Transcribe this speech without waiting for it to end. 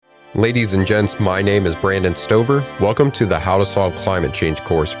Ladies and gents, my name is Brandon Stover. Welcome to the How to Solve Climate Change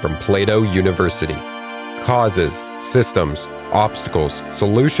course from Plato University. Causes, systems, obstacles,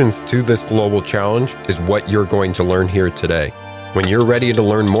 solutions to this global challenge is what you're going to learn here today. When you're ready to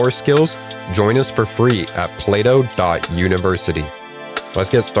learn more skills, join us for free at plato.university. Let's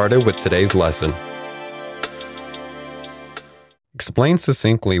get started with today's lesson. Explain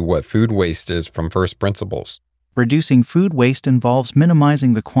succinctly what food waste is from first principles. Reducing food waste involves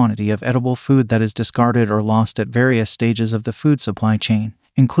minimizing the quantity of edible food that is discarded or lost at various stages of the food supply chain,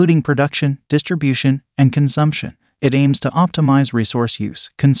 including production, distribution, and consumption. It aims to optimize resource use,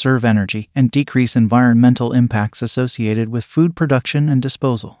 conserve energy, and decrease environmental impacts associated with food production and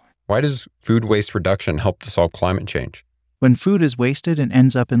disposal. Why does food waste reduction help to solve climate change? When food is wasted and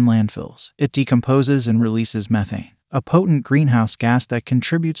ends up in landfills, it decomposes and releases methane, a potent greenhouse gas that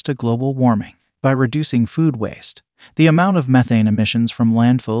contributes to global warming. By reducing food waste, the amount of methane emissions from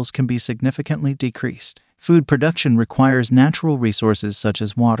landfills can be significantly decreased. Food production requires natural resources such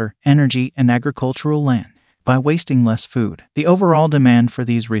as water, energy, and agricultural land. By wasting less food, the overall demand for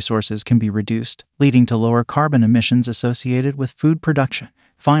these resources can be reduced, leading to lower carbon emissions associated with food production.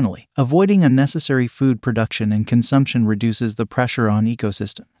 Finally, avoiding unnecessary food production and consumption reduces the pressure on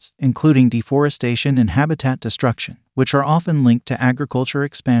ecosystems, including deforestation and habitat destruction, which are often linked to agriculture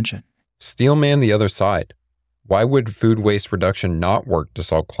expansion. Steelman the other side. Why would food waste reduction not work to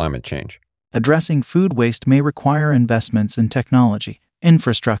solve climate change? Addressing food waste may require investments in technology,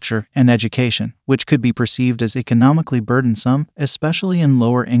 infrastructure, and education, which could be perceived as economically burdensome, especially in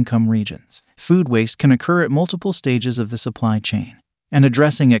lower-income regions. Food waste can occur at multiple stages of the supply chain, and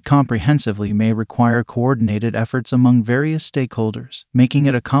addressing it comprehensively may require coordinated efforts among various stakeholders, making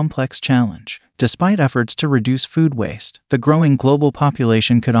it a complex challenge. Despite efforts to reduce food waste, the growing global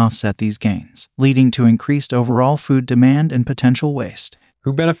population could offset these gains, leading to increased overall food demand and potential waste.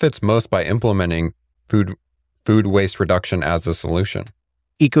 Who benefits most by implementing food waste reduction as a solution?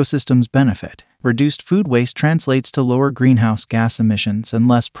 Ecosystems benefit. Reduced food waste translates to lower greenhouse gas emissions and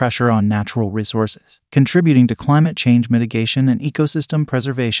less pressure on natural resources, contributing to climate change mitigation and ecosystem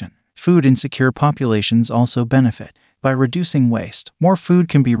preservation. Food insecure populations also benefit. By reducing waste, more food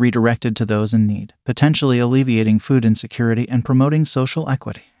can be redirected to those in need, potentially alleviating food insecurity and promoting social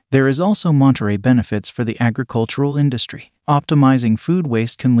equity. There is also monetary benefits for the agricultural industry. Optimizing food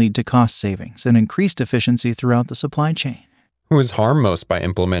waste can lead to cost savings and increased efficiency throughout the supply chain. Who is harmed most by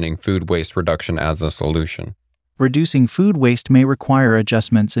implementing food waste reduction as a solution? Reducing food waste may require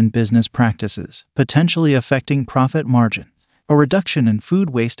adjustments in business practices, potentially affecting profit margins. A reduction in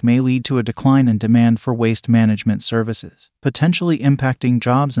food waste may lead to a decline in demand for waste management services, potentially impacting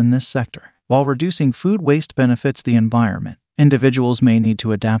jobs in this sector. While reducing food waste benefits the environment, individuals may need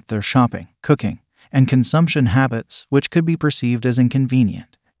to adapt their shopping, cooking, and consumption habits, which could be perceived as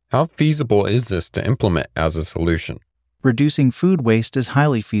inconvenient. How feasible is this to implement as a solution? Reducing food waste is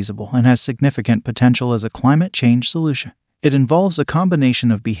highly feasible and has significant potential as a climate change solution. It involves a combination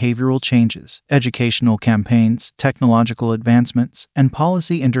of behavioral changes, educational campaigns, technological advancements, and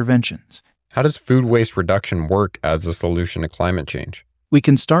policy interventions. How does food waste reduction work as a solution to climate change? We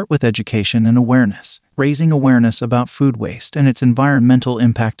can start with education and awareness. Raising awareness about food waste and its environmental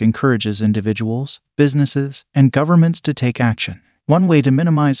impact encourages individuals, businesses, and governments to take action. One way to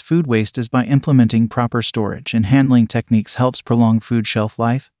minimize food waste is by implementing proper storage and handling techniques helps prolong food shelf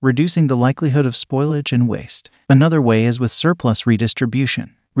life, reducing the likelihood of spoilage and waste. Another way is with surplus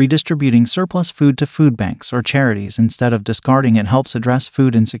redistribution. Redistributing surplus food to food banks or charities instead of discarding it helps address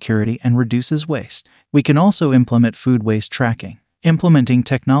food insecurity and reduces waste. We can also implement food waste tracking. Implementing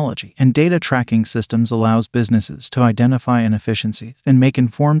technology and data tracking systems allows businesses to identify inefficiencies and make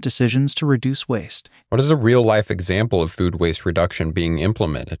informed decisions to reduce waste. What is a real-life example of food waste reduction being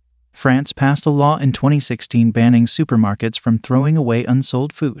implemented? France passed a law in 2016 banning supermarkets from throwing away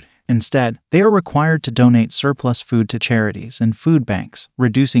unsold food. Instead, they are required to donate surplus food to charities and food banks,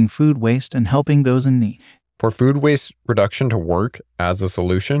 reducing food waste and helping those in need. For food waste reduction to work as a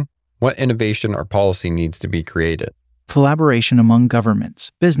solution, what innovation or policy needs to be created? Collaboration among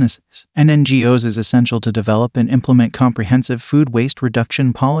governments, businesses, and NGOs is essential to develop and implement comprehensive food waste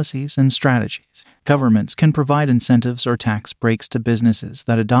reduction policies and strategies. Governments can provide incentives or tax breaks to businesses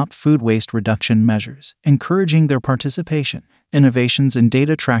that adopt food waste reduction measures, encouraging their participation. Innovations in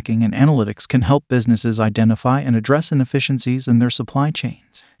data tracking and analytics can help businesses identify and address inefficiencies in their supply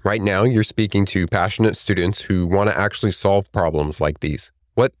chains. Right now, you're speaking to passionate students who want to actually solve problems like these.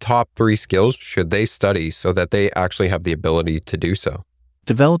 What top 3 skills should they study so that they actually have the ability to do so?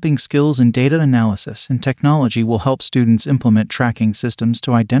 Developing skills in data analysis and technology will help students implement tracking systems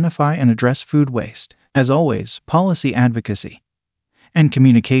to identify and address food waste. As always, policy advocacy and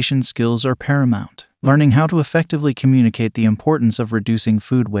communication skills are paramount. Learning how to effectively communicate the importance of reducing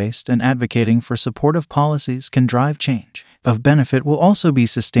food waste and advocating for supportive policies can drive change. Of benefit will also be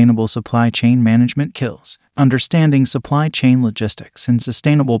sustainable supply chain management skills. Understanding supply chain logistics and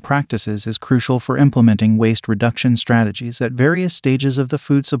sustainable practices is crucial for implementing waste reduction strategies at various stages of the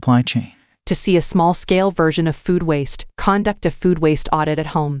food supply chain. To see a small-scale version of food waste, conduct a food waste audit at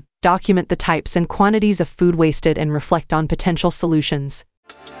home. Document the types and quantities of food wasted and reflect on potential solutions.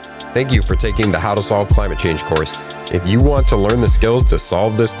 Thank you for taking the How to Solve Climate Change course. If you want to learn the skills to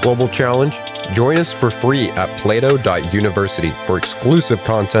solve this global challenge, join us for free at plato.university for exclusive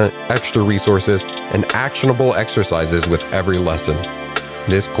content, extra resources, and actionable exercises with every lesson.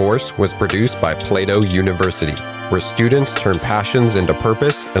 This course was produced by Plato University, where students turn passions into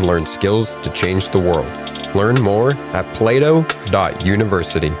purpose and learn skills to change the world. Learn more at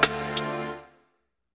plato.university.